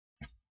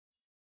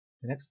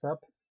The next step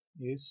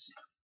is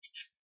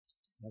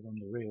that on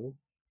the rail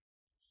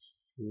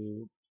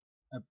we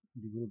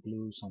will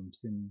glue some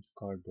thin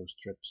cardboard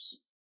strips,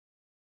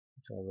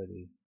 which are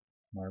already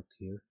marked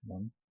here,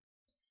 one,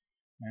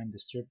 and the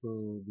strip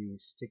will be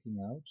sticking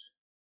out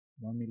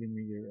 1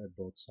 millimeter at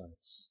both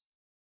sides.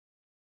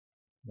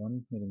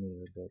 1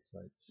 millimeter at both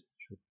sides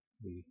should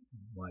be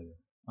wider.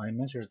 I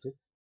measured it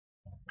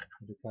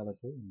with a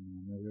caliper and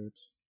I measured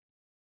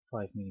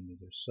 5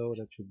 millimeters, so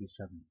that should be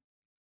 7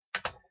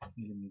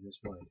 millimeters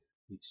wide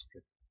each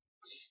strip.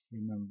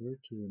 Remember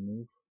to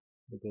remove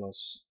the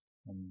gloss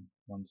on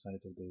one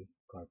side of the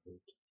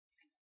cardboard.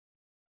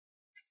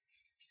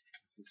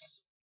 This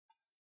is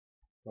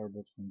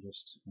cardboard from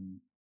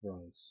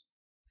rice.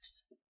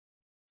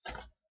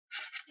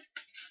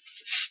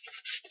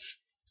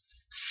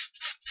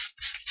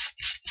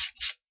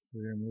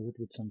 We remove it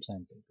with some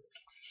sandpaper.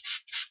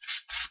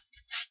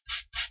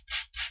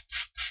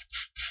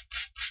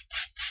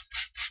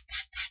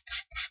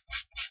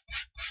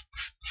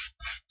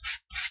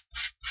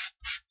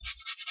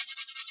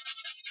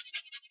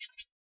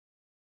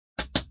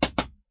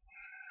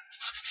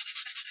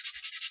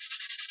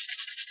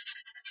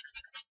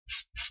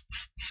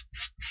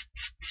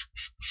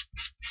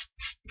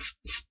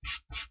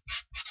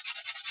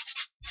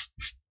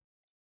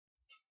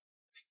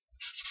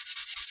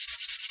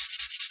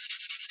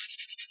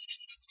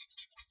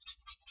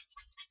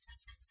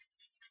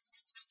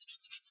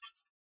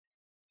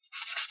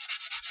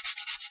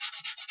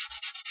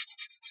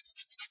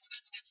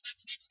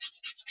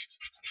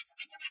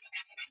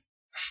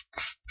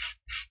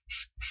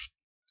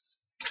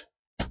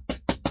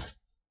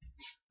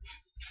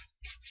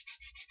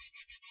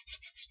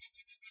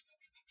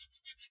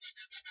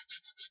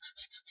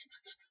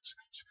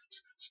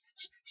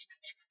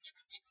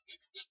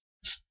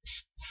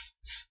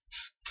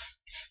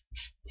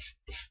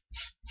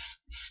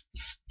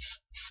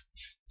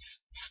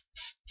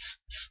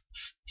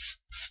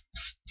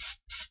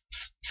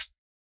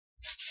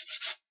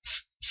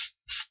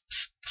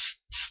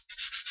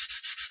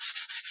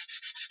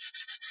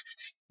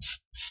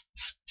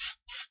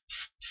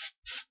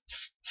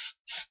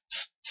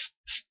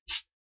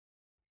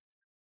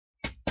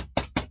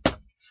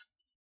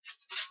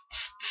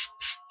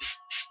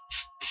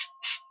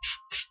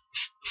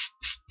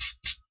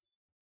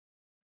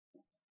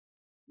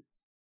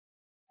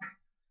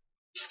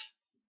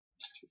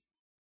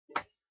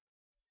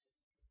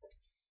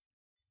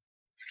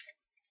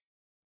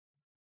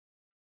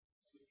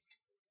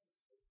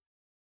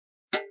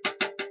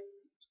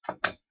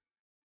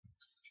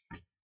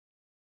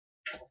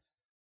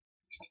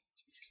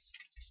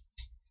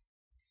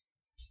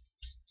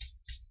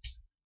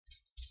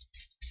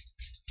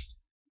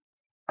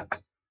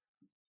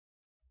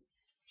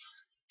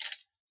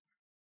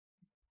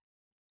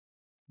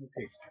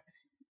 Okay,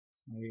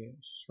 I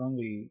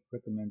strongly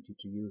recommend you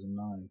to use a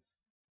knife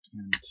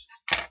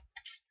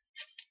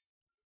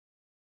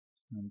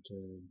and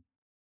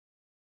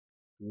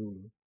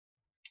ruler,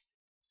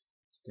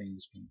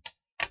 stainless one.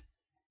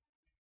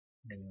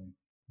 I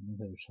don't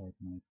have a sharp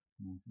knife.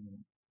 No,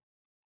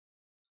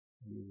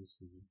 I use a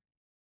scissor.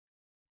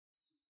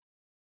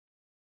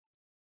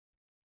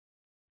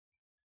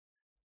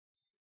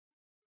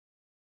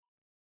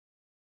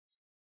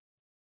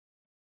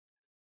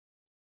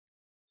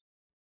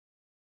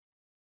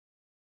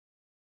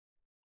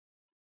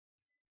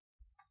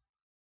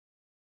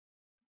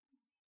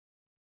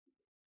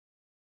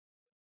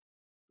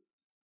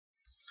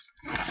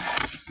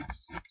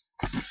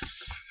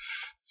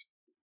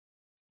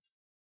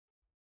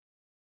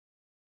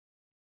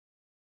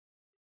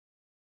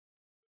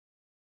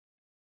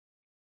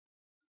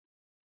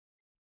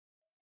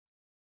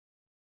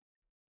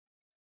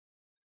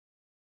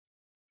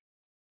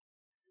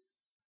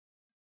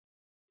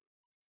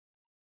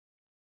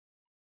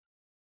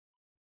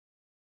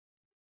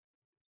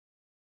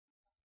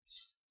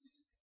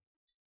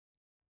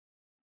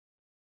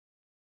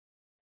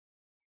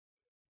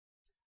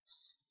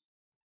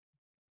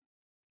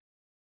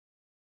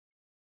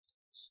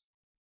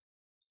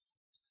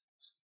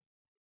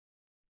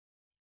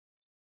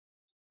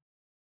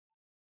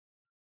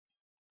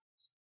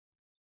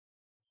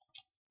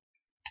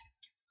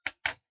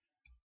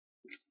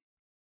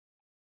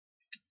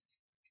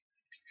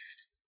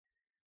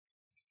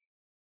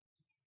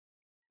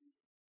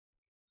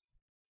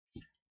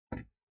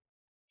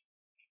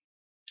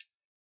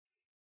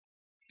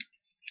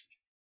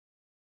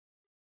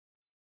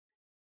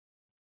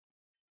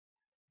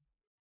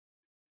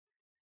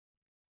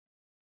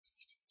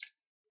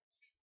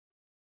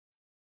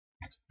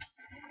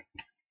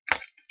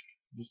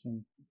 You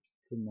can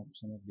trim off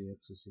some of the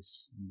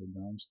excesses on the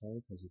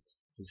downside as it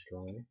is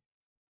dry.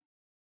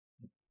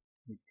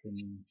 You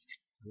can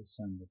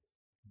resand it.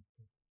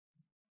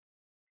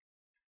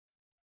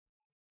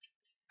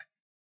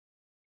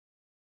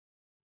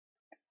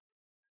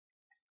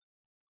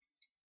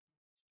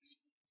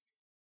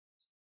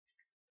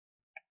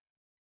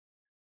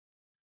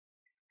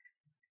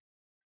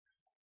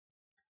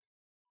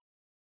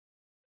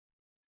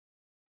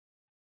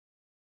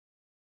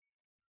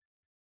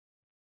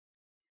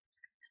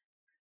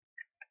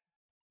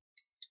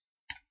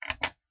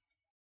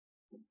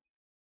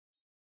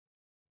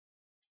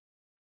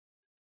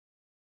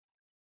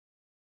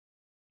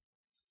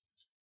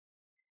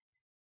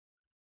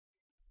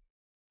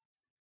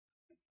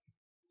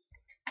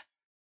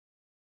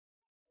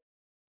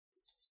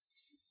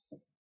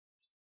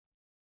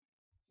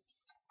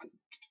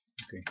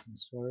 Okay,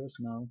 as far as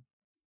now,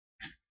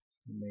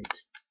 we made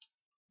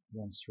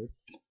one strip,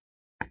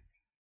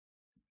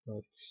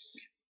 but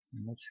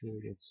I'm not sure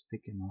it's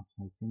thick enough.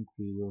 I think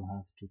we will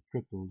have to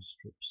triple the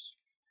strips,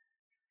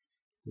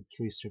 the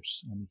 3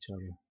 strips on each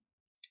other,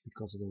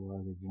 because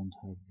otherwise it won't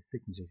have the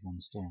thickness of one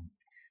stone.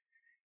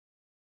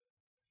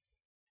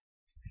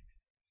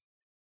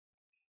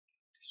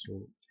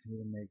 So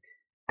we'll make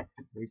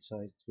for each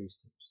side 3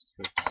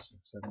 strips,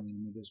 7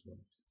 millimeters wide.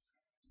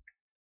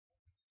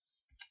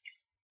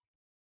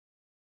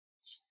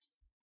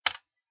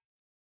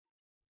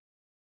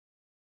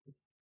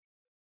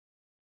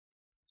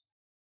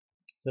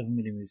 Seven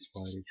millimeters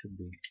wide it should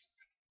be.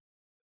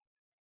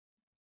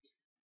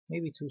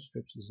 Maybe 2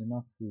 strips is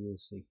enough, we will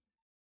see.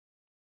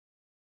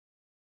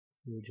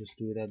 We'll just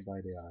do that by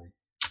the eye.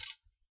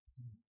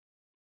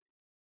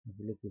 Have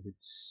a look if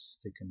it's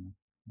thick enough.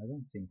 I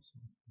don't think so.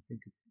 I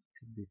think it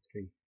should be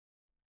 3.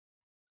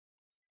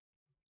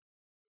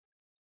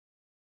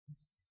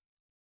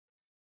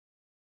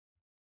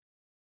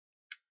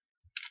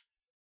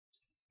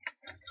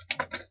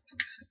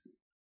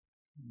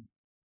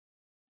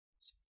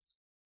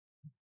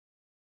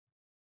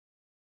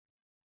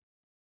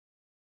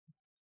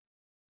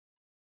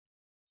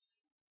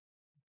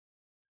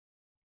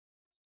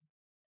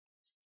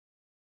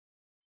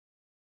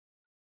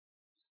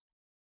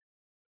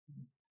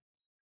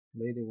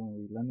 Later, when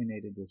we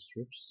laminated those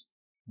strips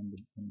on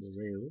the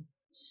rail,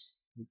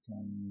 we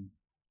can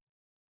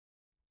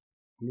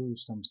glue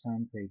some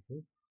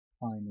sandpaper,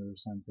 finer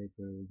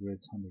sandpaper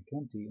grit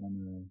 120, on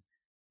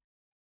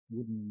a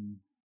wooden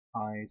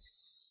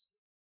ice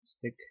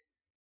stick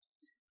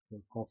or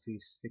coffee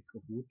stick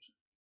of wood,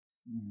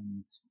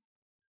 and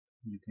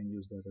you can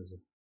use that as a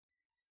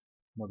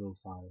model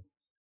file.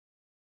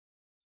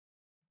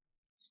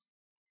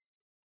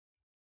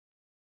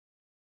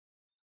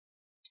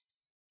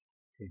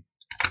 Okay,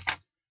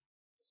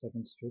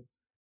 second strip,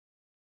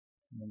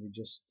 and then we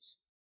just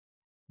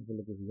have a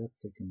look if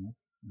that's thick enough,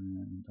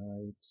 and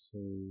I'd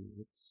say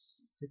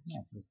it's thick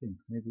enough. I think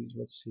maybe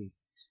let's see.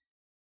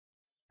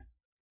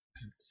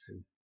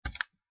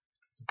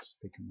 It's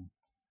thick enough.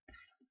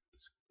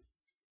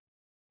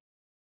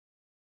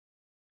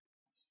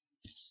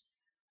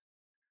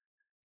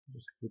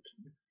 Just put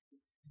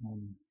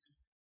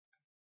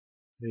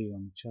 3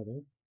 on each other,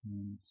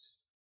 and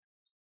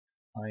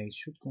I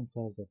should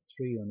confess that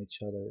 3 on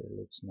each other it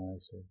looks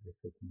nicer. The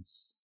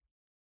thickness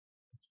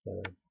it's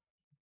better.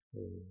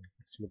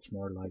 It looks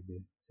more like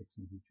the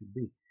thickness it should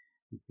be.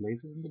 We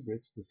place it in the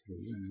bridge, the 3,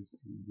 and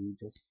we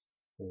just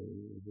say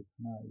if it's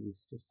nice. We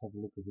just have a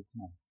look if it's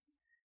nice,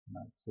 and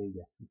I'd say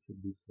yes, it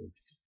should be 3.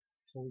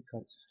 So we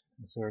cut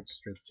a third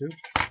strip too.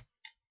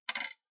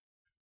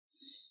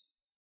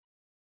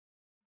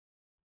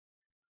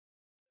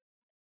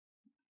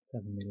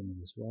 Seven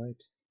millimeters wide.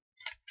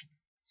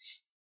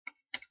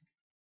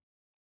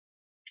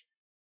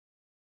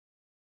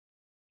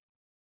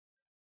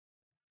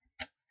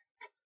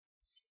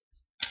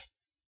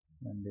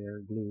 When they are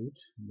glued,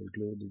 the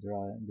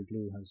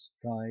glue has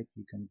dried,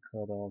 you can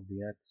cut off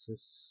the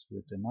excess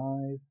with a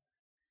knife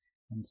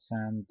and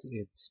sand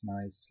it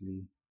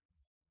nicely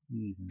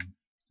even,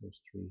 those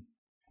 3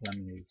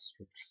 laminated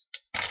strips.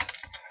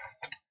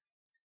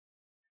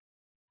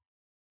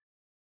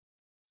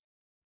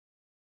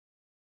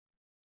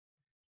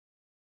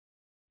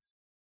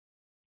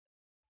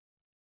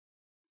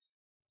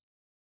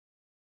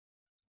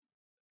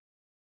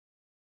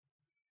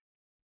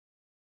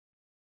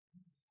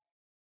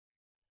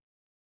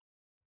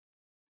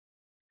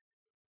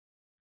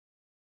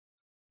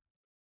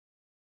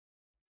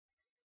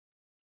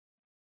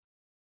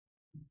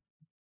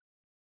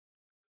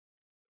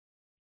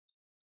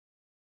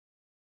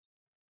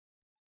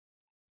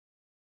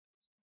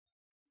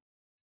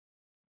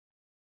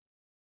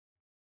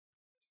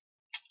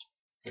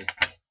 Okay,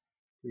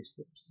 3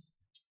 strips,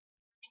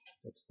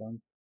 that's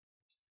done,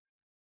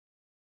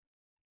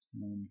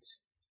 and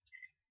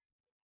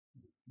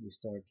we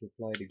start to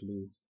apply the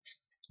glue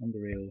on the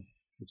rail,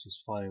 which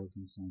is filed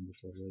and sanded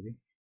already.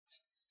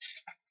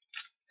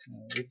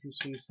 If you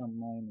see some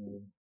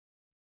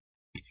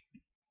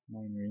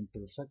minor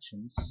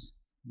imperfections,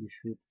 you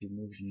should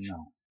remove them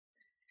now,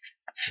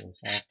 because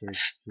after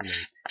it's too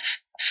late.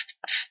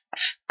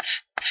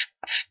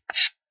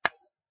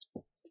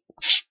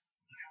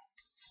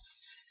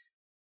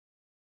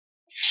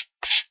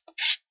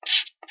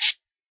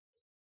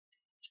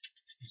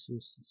 You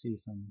see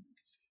some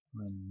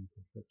minor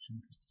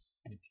imperfections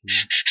like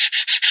here.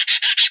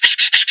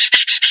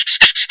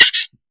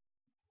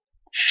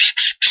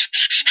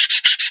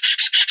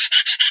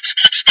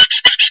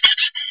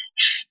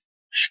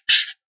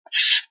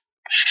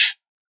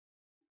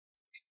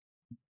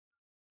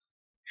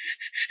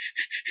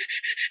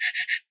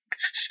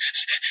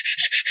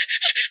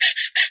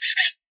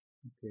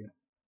 Okay,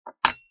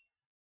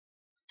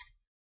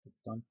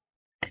 it's done.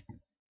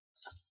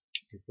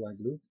 Apply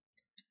glue.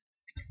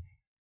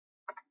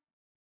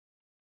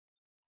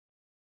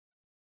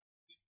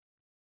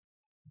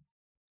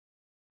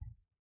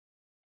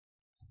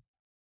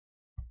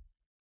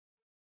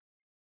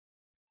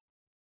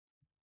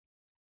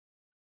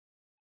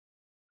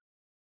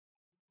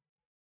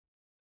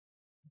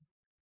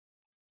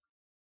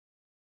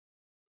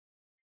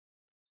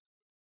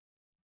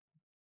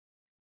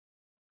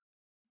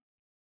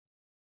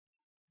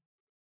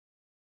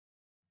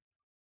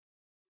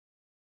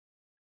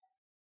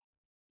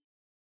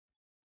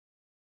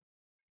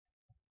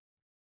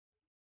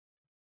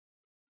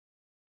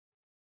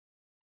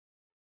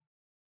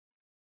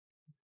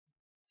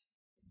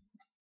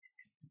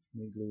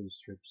 we glue the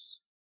strips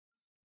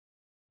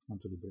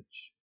onto the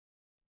bridge.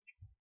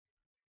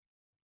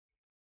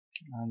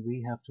 And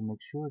we have to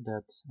make sure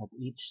that at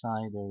each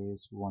side there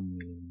is 1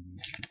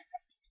 millimeter.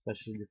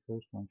 Especially the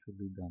first one should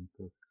be done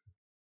perfectly.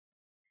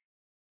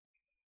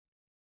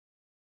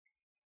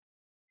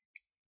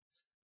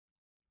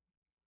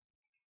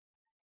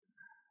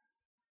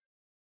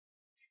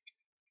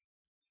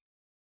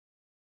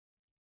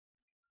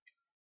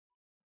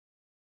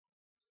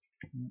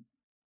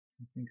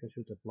 I think I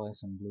should apply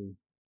some glue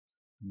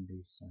on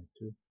this side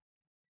too.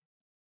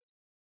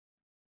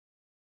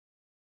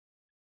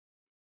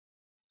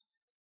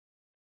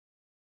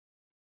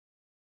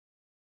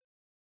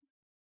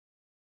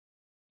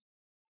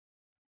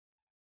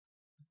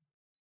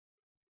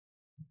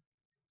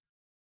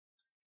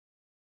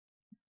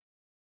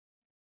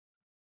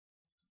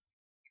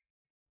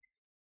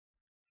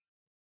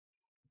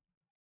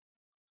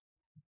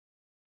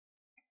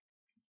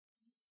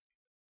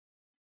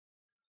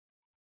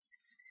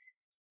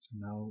 So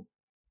now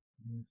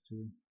we have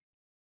to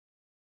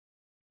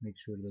make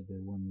sure that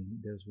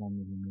there's 1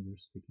 millimeter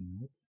sticking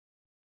out,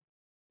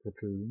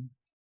 protruding,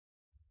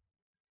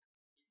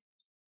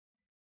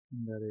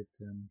 and that it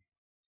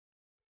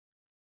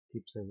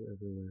keeps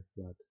everywhere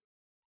flat,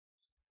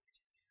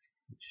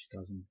 which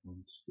doesn't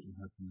want to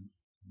happen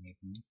right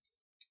now.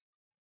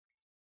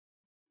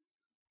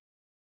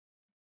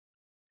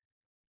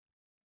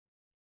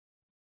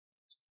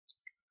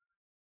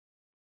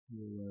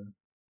 You'll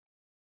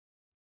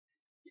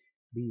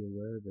be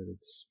aware that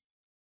it's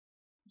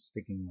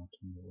sticking out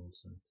on all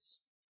sides.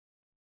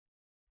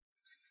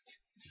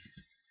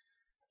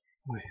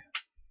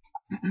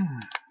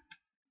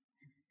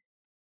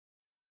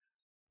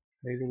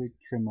 Later we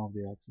trim off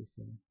the axis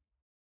there.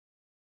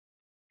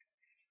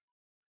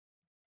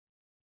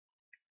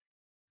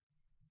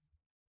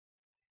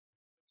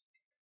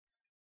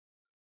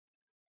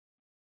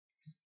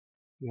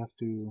 You have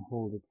to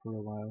hold it for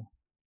a while.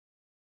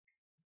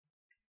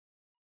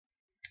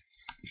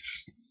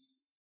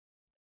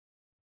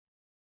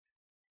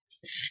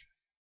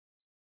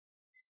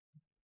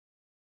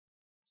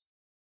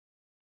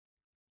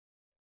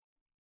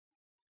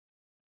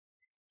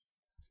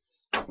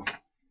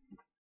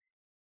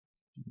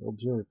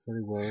 Observe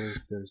very well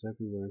if there's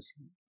everywhere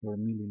or a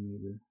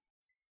millimeter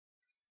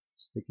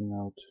sticking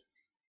out,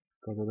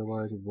 because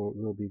otherwise it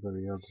will be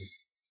very ugly.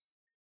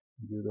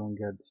 You don't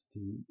get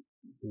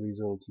the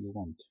result you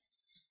want,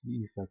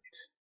 the effect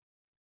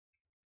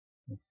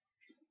of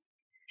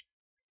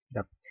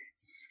depth.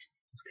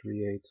 This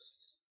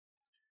creates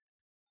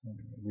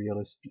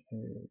realistic.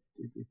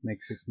 It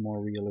makes it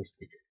more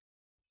realistic.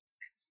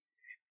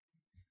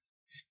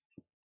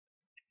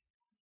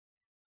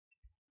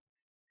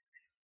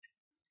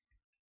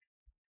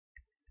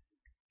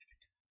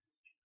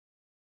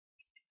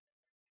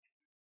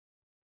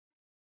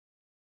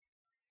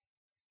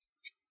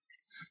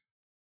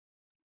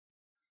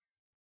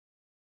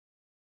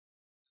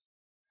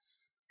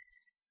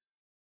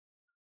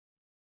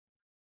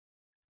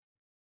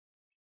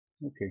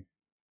 Okay,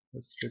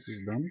 the strip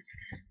is done.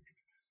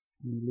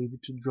 We leave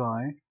it to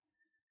dry.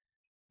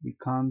 We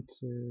can't.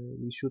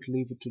 We should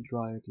leave it to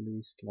dry at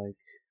least like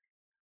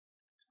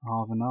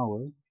half an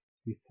hour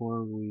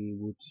before we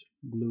would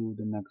glue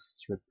the next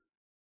strip.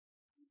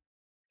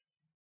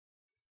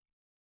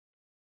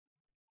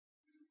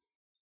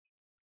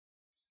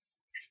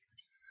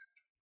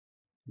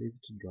 Leave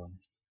it to dry.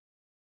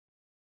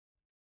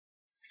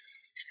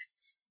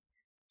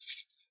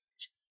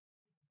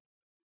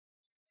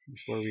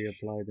 Before we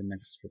apply the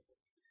next strip.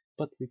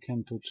 But we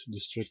can put the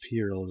strip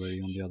here already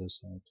on the other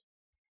side.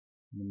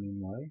 In the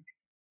meanwhile,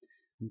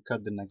 we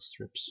cut the next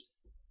strips.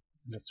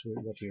 That's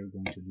what we are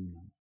going to do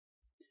now.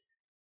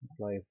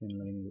 Apply a thin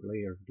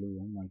layer of glue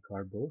on my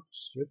cardboard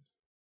strip.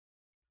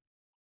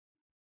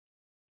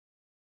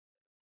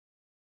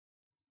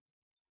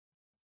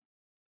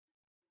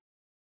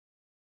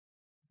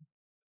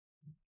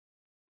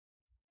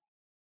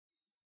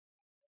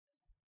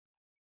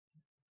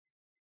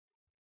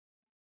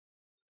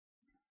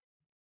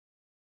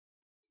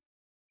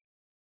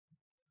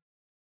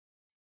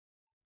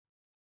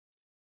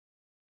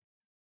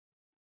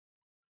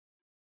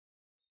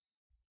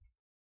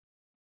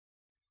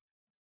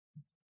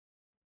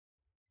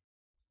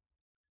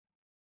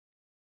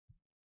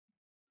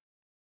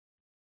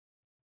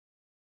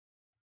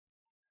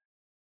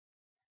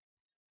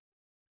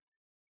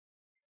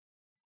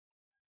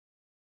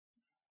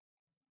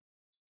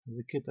 As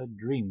a kid I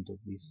dreamed of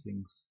these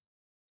things.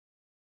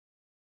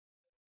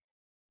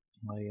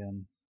 I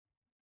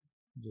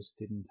just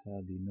didn't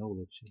have the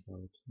knowledge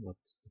about what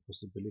the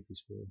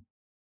possibilities were.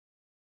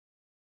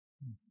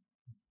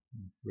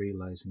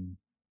 Realizing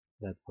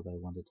that what I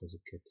wanted as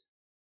a kid.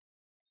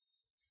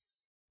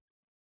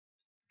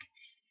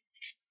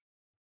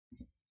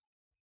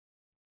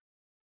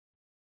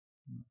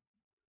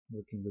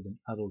 Working with an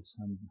adult's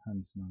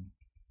hands now.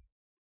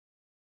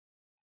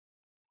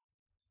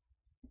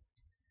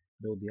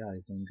 Though the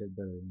eyes don't get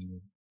better when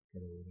you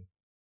get older.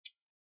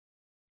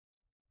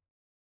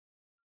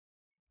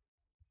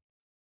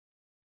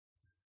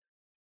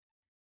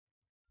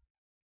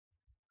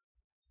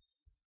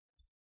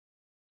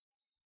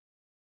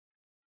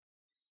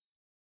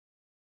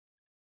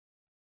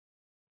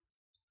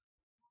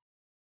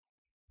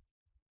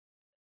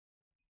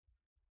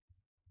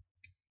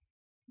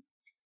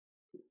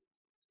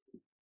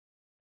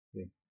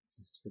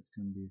 the strip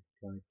can be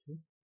applied to.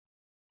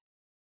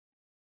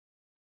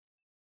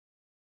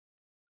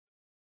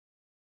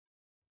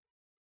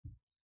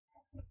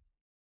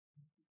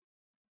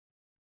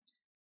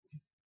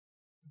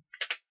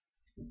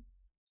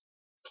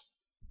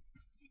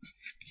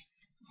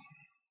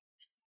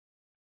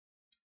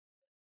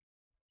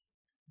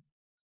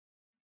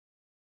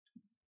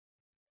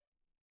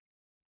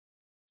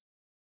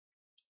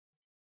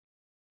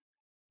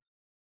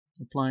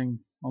 Applying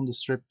on the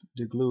strip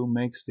the glue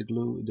makes the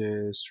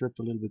strip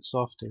a little bit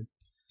softer,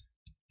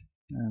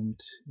 and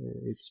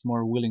it's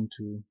more willing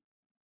to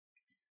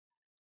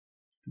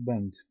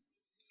bend.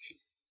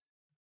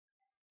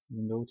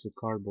 Even though it's a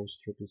cardboard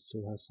strip, it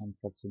still has some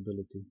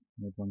flexibility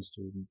and it wants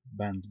to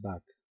bend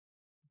back.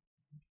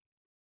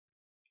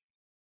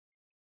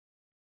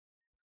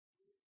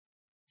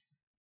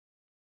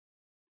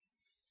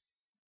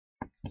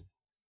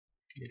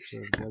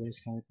 Observe the other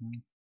side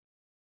now.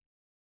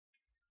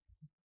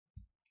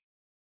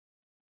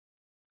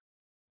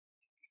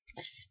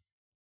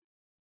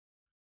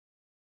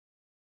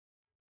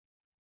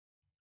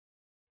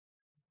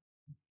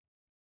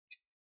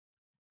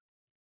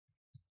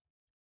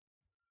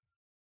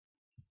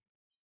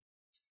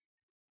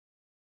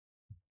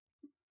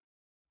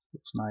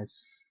 Looks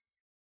nice.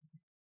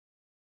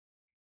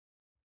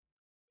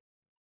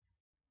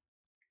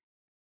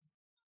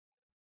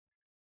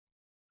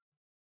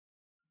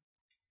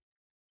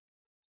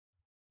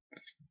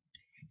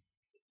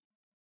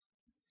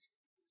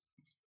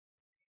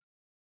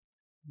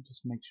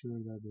 Just make sure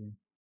that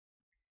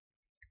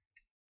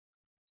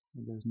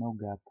there's no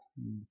gap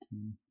in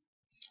between.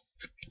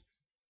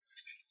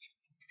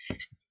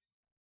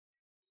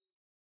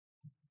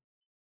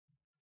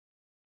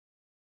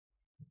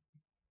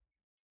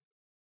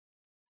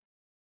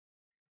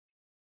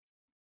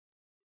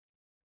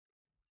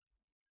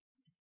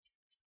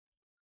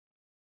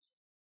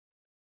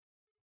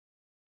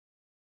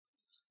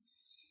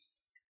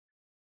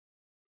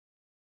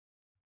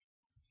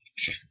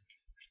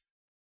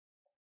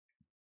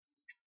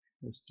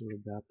 There's still a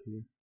gap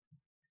here.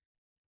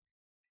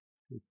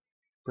 We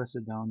press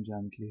it down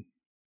gently,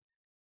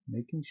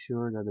 making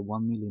sure that the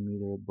 1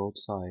 millimeter at both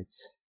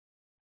sides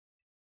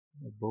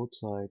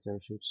there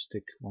should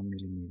stick 1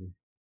 millimeter.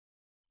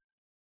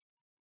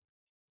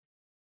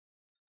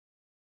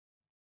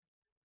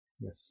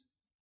 Yes,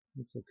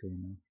 it's okay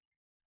now.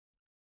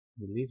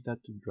 We leave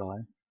that to dry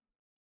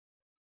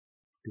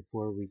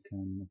before we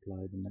can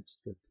apply the next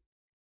strip.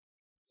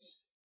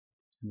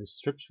 And the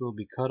strips will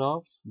be cut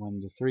off when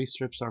the 3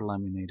 strips are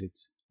laminated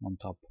on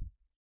top.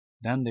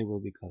 Then they will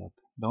be cut up.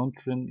 Don't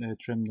trim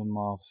them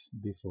off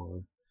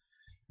before.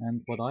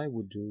 And what I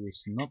would do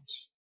is not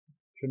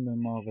trim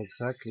them off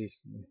exactly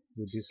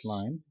with this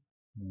line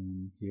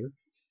here.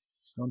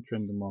 Don't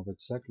trim them off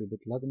exactly, but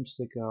let them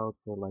stick out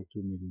for like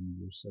 2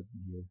 millimeters at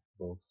here,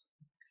 both.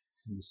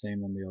 And the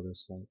same on the other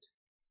side.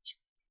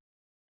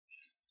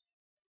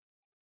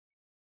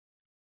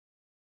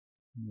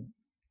 Yeah.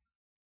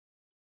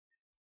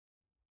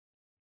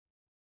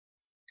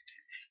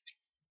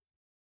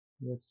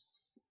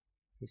 Yes,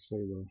 that's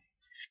very well.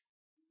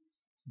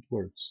 It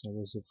works. I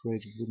was afraid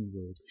it wouldn't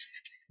work,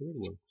 but it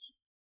works.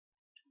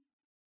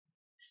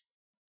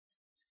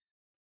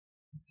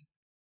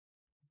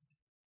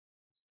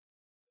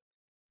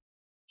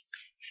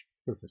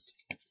 Perfect.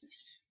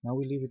 Now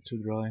we leave it to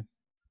dry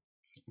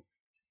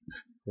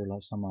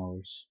for some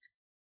hours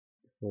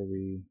before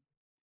we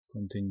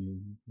continue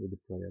with the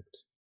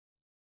project.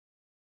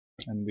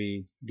 And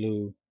we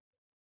glue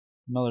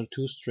another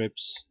 2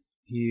 strips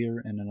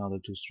here and another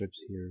 2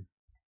 strips here,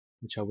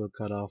 which I will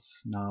cut off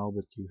now,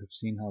 but you have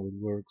seen how it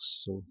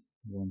works, so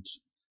I won't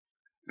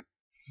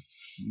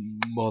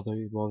bother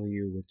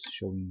you with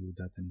showing you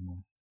that anymore.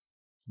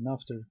 And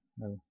after,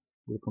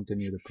 we'll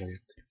continue the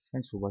project.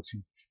 Thanks for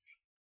watching.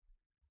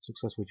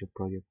 Success with your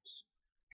projects.